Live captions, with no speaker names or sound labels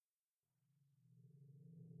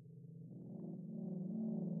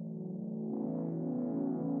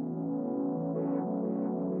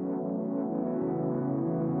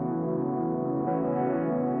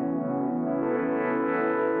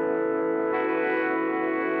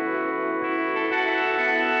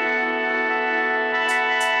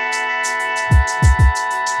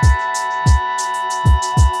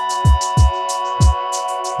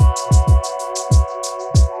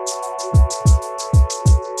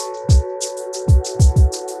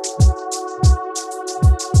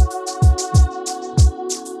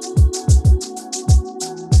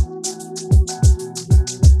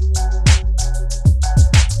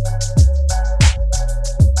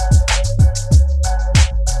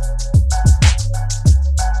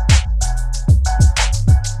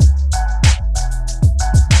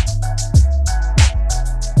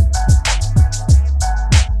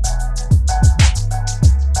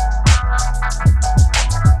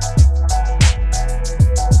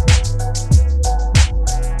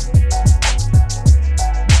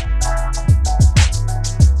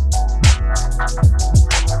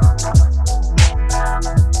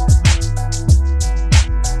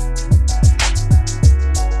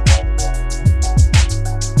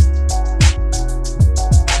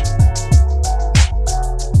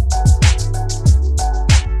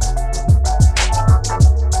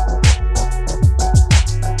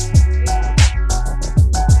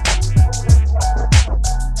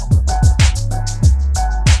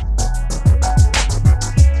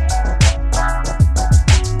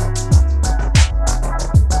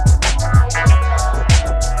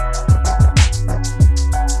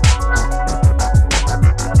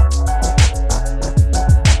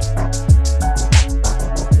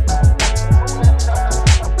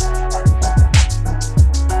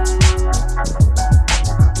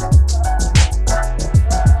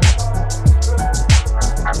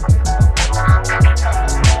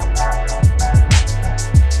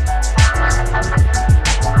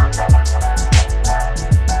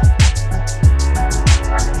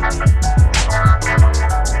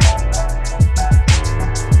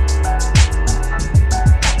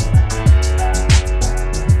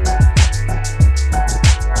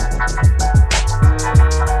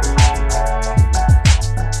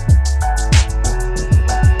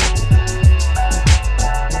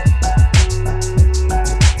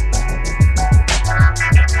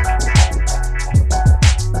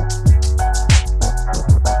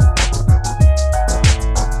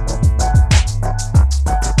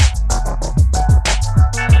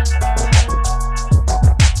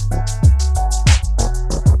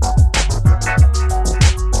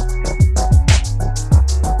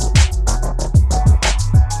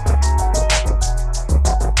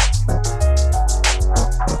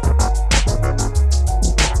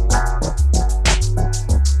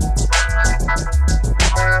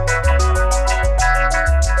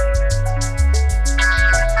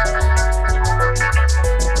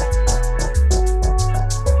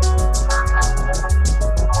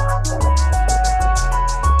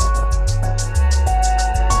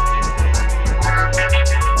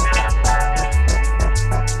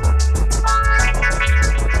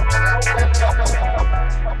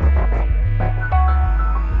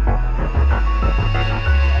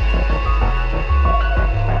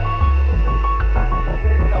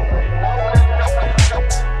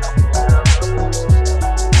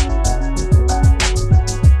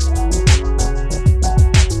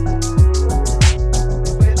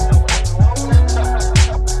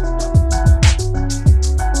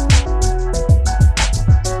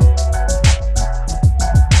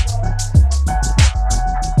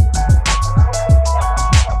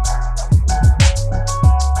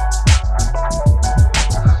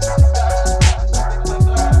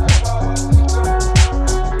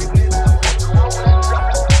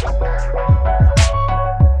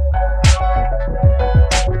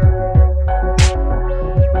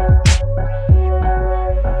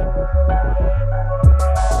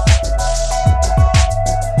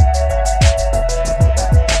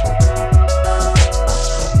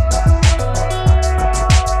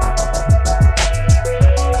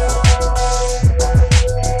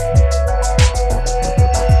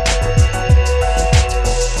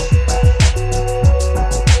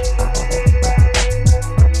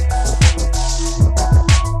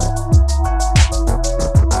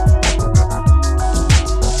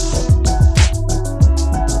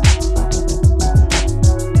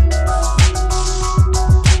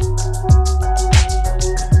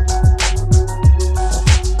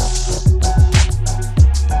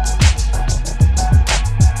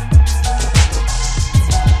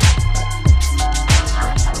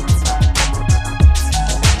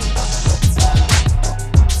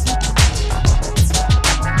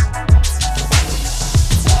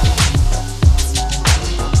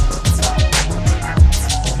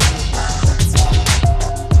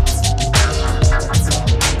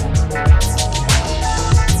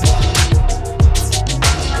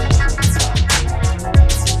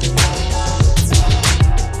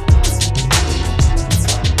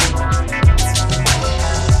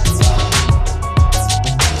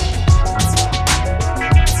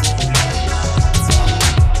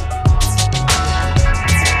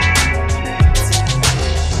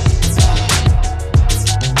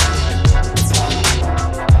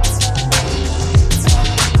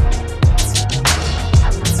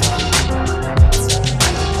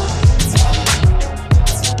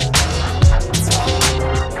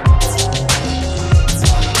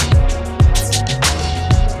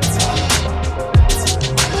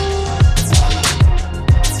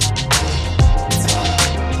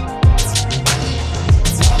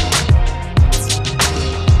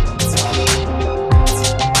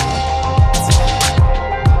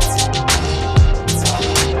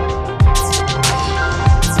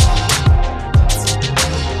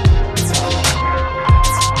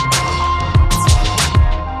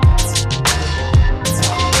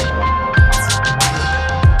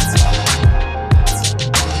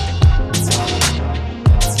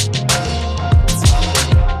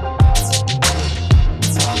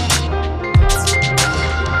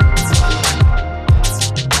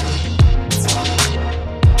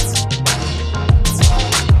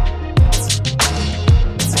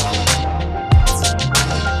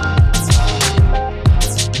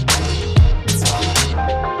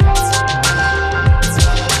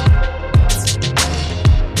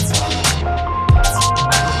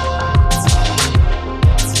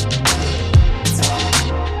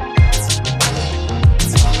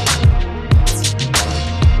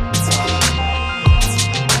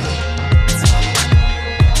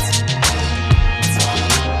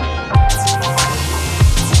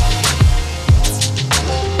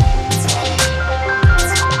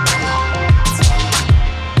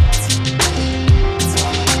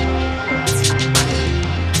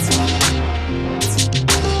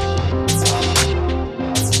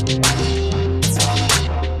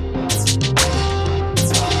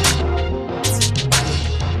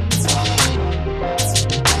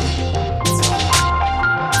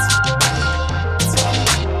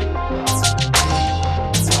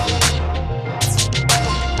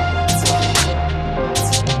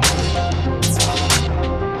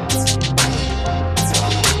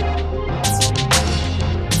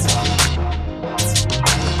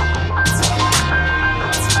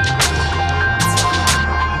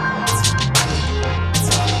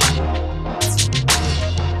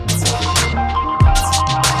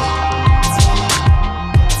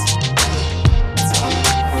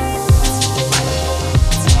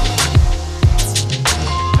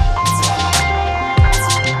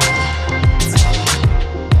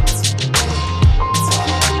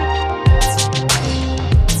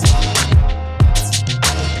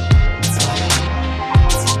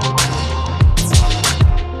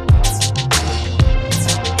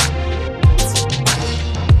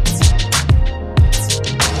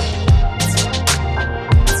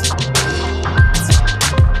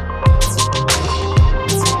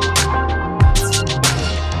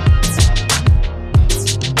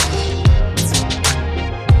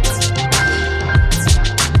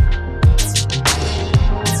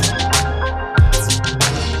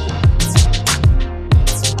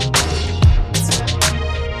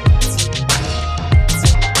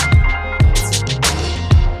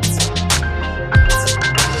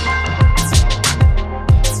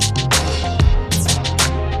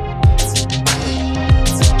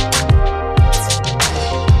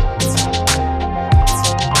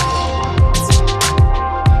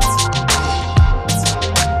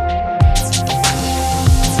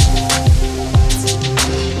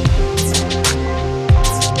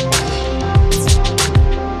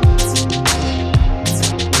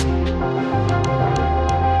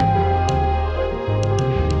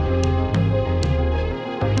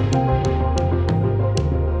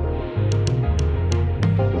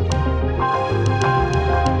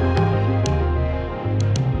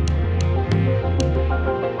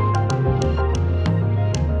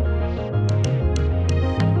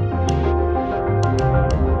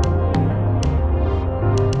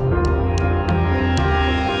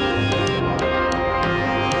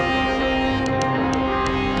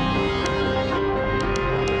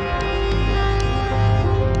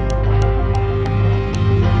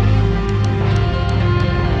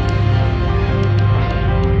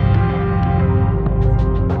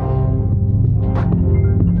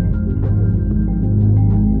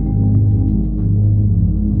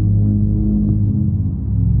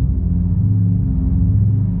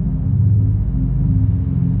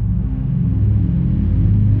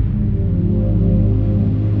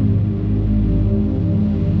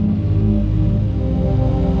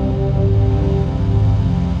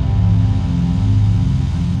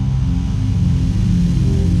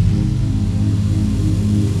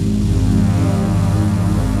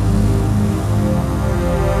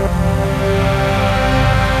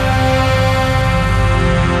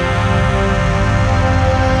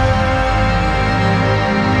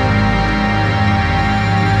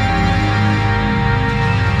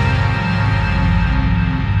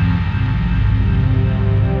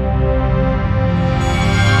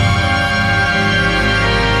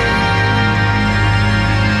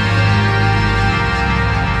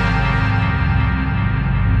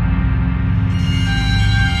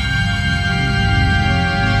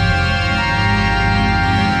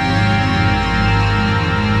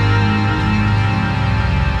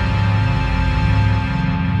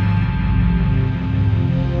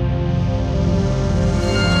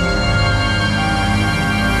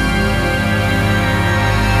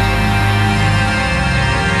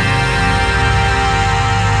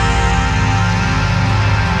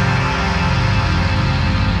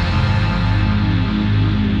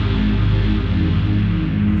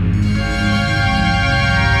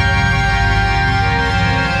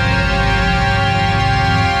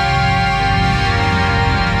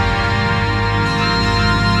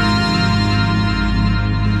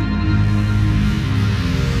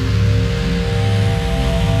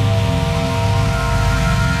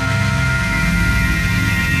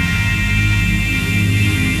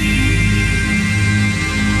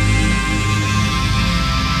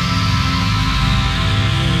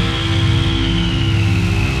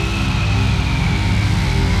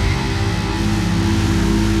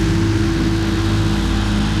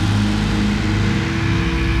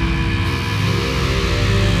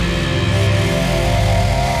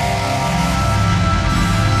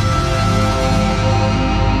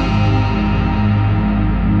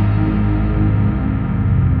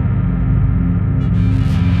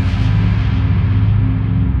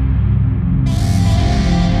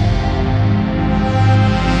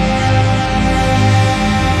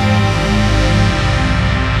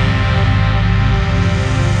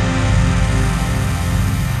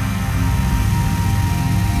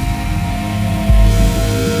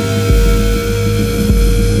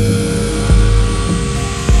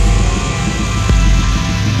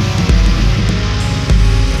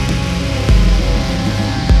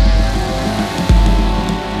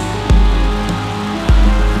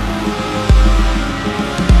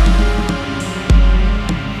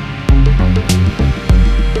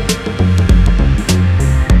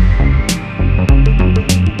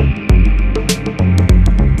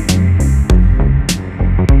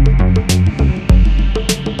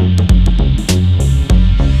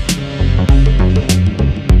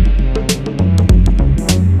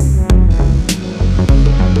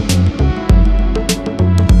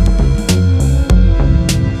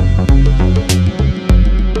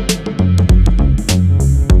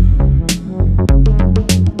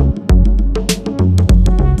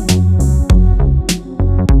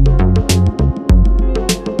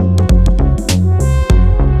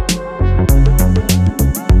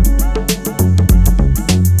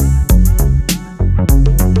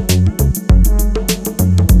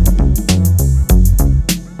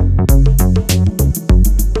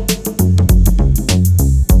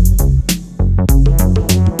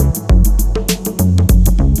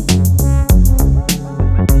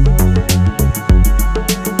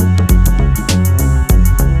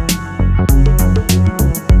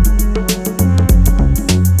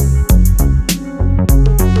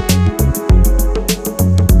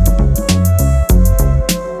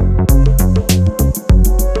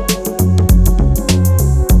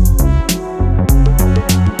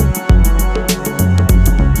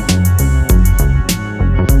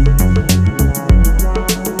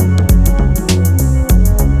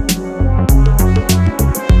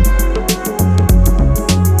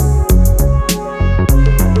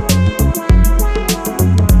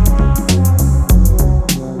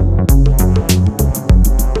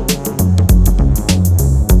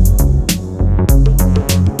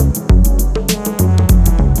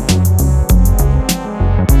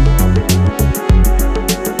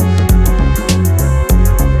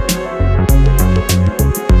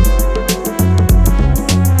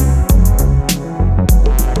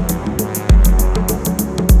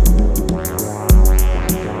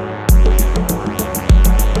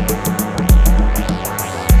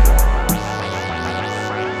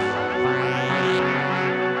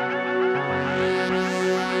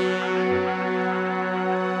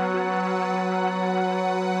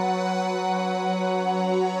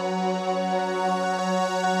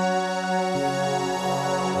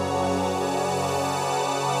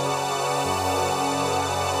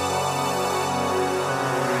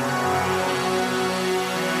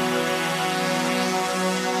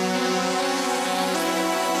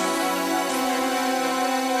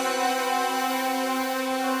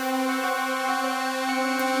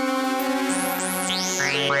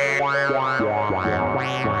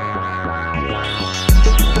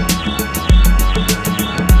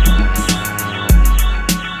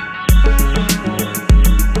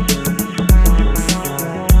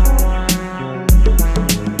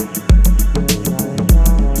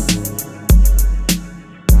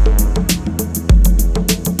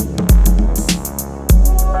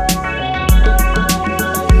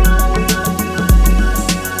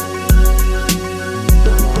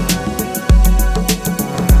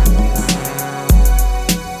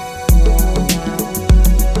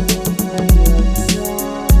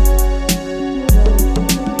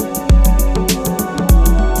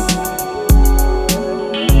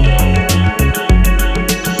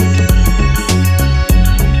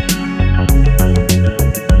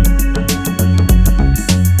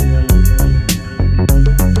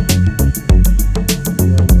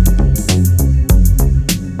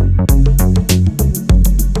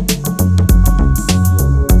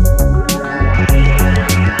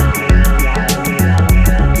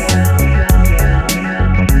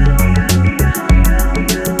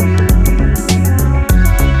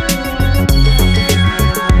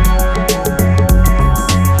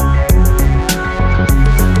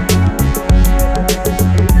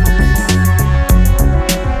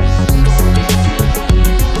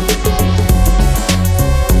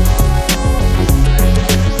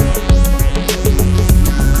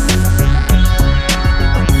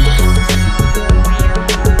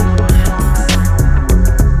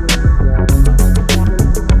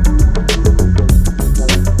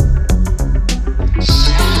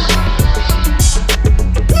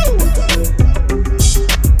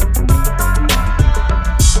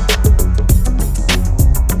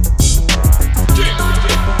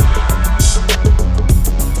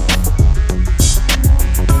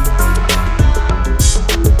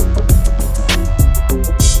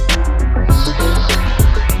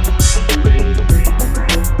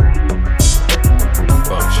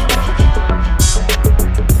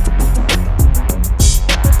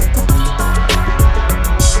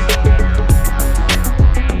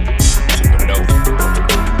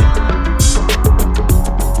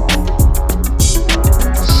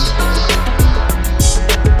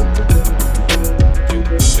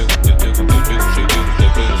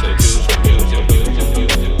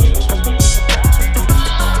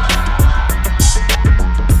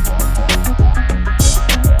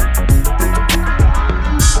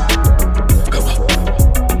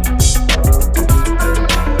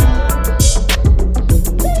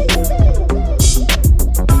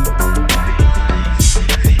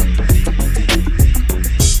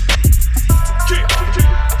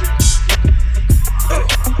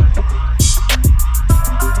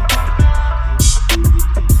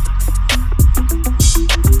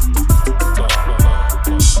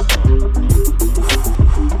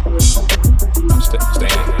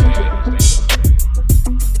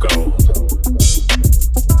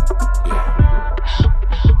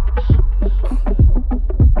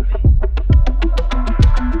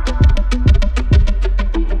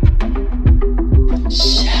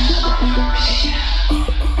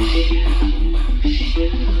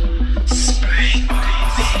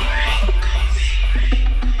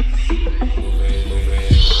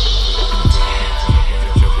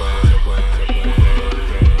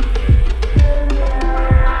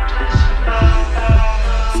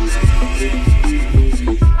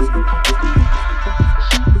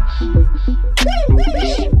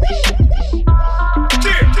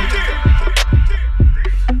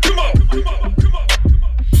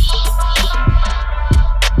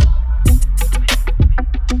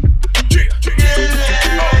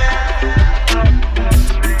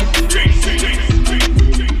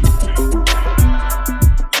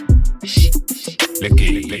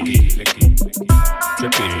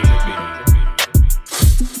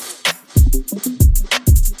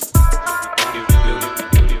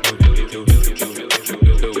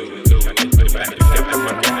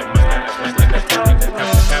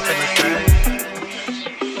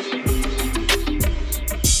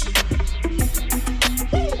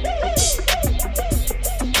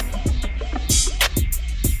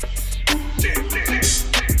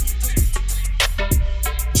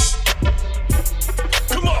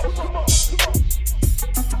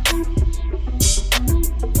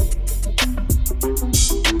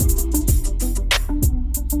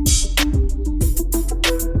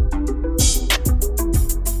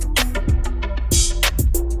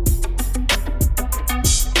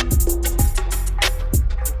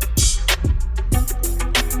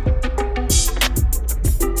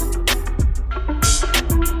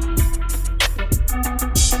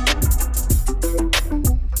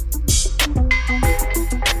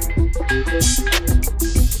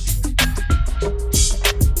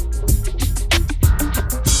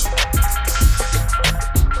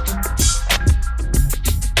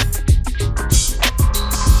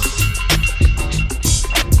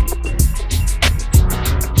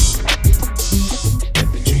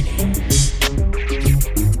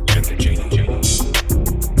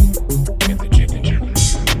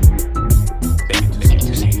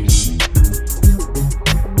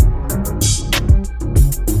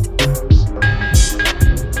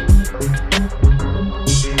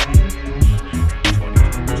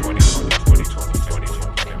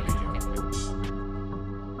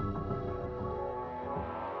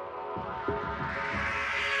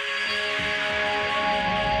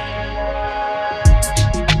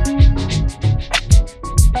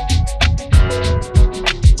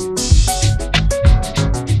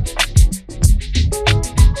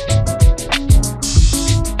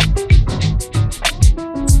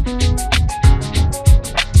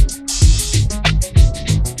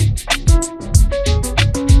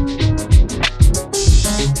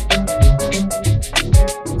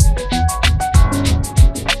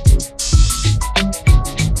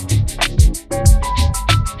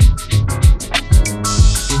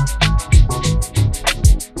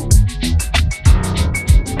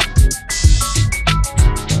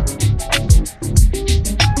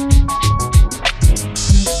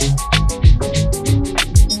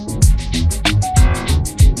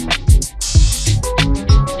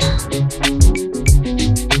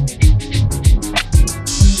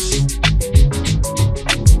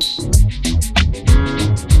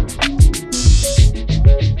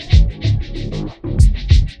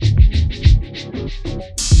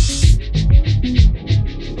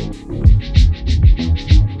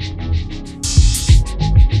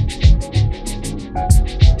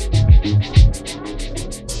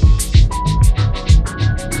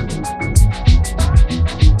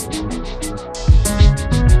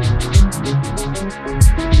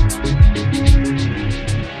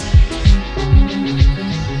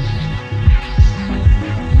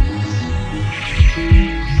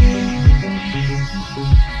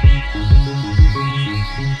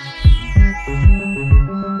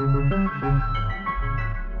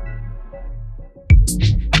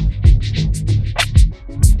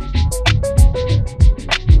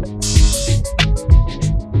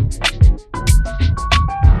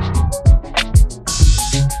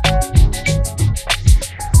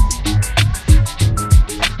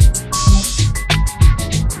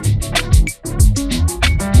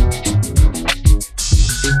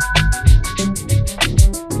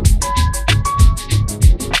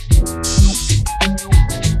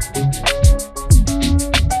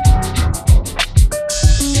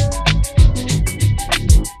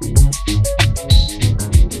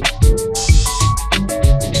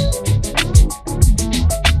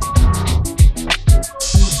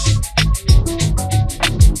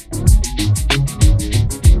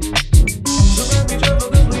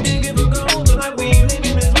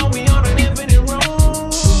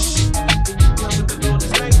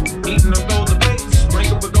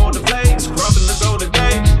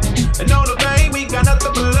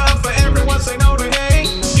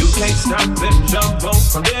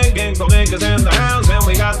from digging. Gold diggers in the house, and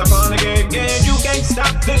we got the party kicking. You can't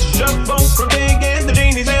stop this shovel from digging. The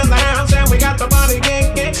genie's in the house, and we got the party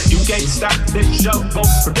kicking. You can't stop this shovel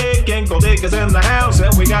from digging. Gold diggers in the house,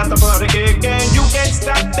 and we got the party kicking. You can't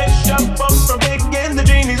stop this shovel from digging. The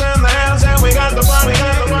genie's in the house, and we got the party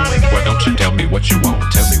kicking. Why don't you tell me what you want?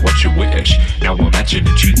 Tell me what you wish. Now imagine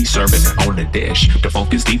the genie serving it on the dish. The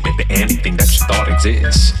funk is deep into anything that you thought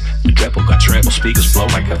exists. The treble got treble, speakers flow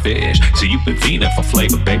like a fish. So you've been fiending for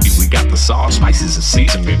flavor, baby. We got the sauce, spices and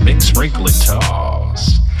seasoning, mix, sprinkle and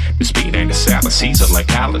toss. The speed ain't a salad, Caesar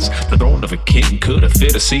like Alice. The throne of a king could have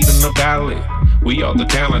fit a seat in the valley. We are the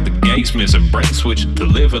talent, the gates missing, brain switching to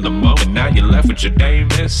live in the moment. Now you're left with your day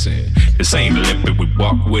missing. This ain't limpid, we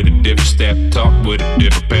walk with a different step, talk with a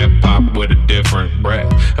different pep, pop with a different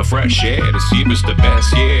breath. A fresh air, this year is the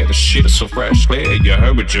best, yeah. The shit is so fresh, clear, you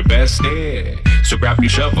heard with your best, yeah. So grab your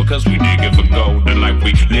shovel, cause we digging for gold. And like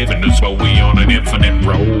we living this way, we on an infinite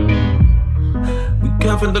road. We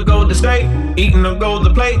cuffing the golden state, eating the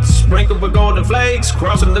golden plates, sprinkled with golden flakes,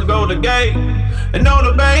 crossing the golden gate. And no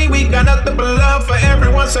debate, we got nothing but love for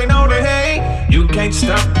everyone, say no to hate. You can't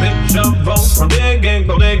stop this shovel from digging.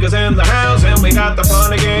 Gold diggers in the house, and we got the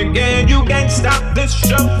party kicking. You can't stop this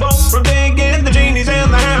shovel from digging. The genie's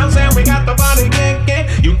in the house, and we got the party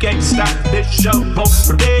kicking. You can't stop this shovel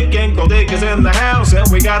from digging. Gold diggers in the house, and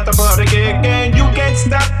we got the party kicking. You can't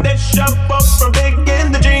stop this shovel from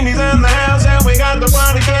digging. The genie's in the house, and we got the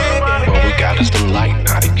party kicking. What we got is the light,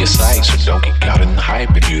 not in your sight. So don't get caught in the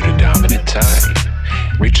hype if you're the dominant type.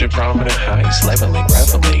 Reaching prominent heights, leveling,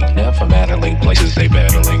 reveling, never meddling, places they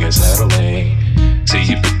battling and settling. See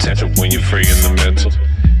your potential when you're free in the mental.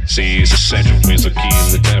 See it's essential, means the key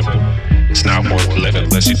in the temple. It's not worth living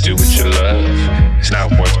unless you do what you love. It's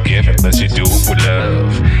not worth giving unless you do it with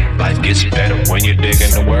love. Life gets better when you're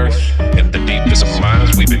digging the worth. In the deepest of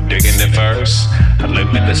minds, we've been digging it first. A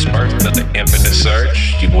limitless birth, another infinite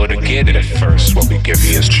search. You wouldn't get it at first, what we give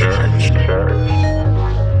you is church.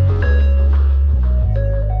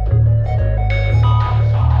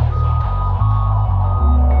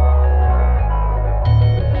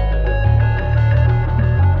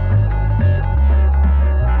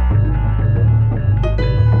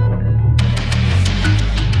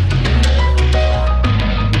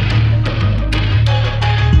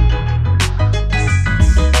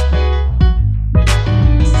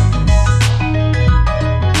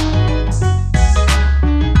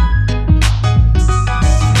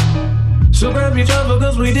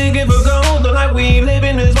 We digging for gold, the life we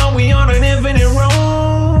living is one, we on an infinite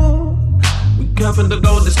road. We cuffing the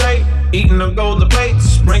golden state, eating the golden plates,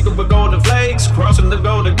 sprinkled with golden flakes, crossing the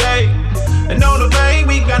golden gate. And no debate,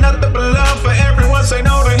 we got nothing but love for everyone, say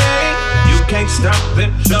no to hate. You can't stop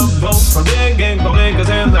this shovel from digging. Gold diggers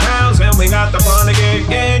in the house, and we got the party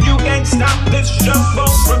kicking. You can't stop this shovel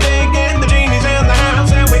from digging. The genie's in the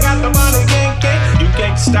house, and we got the party kicking. You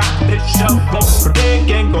can't stop this shovel from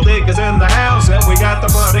digging. Gold diggers in the house, and we got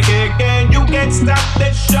the party kicking. You can't stop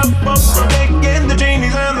this shovel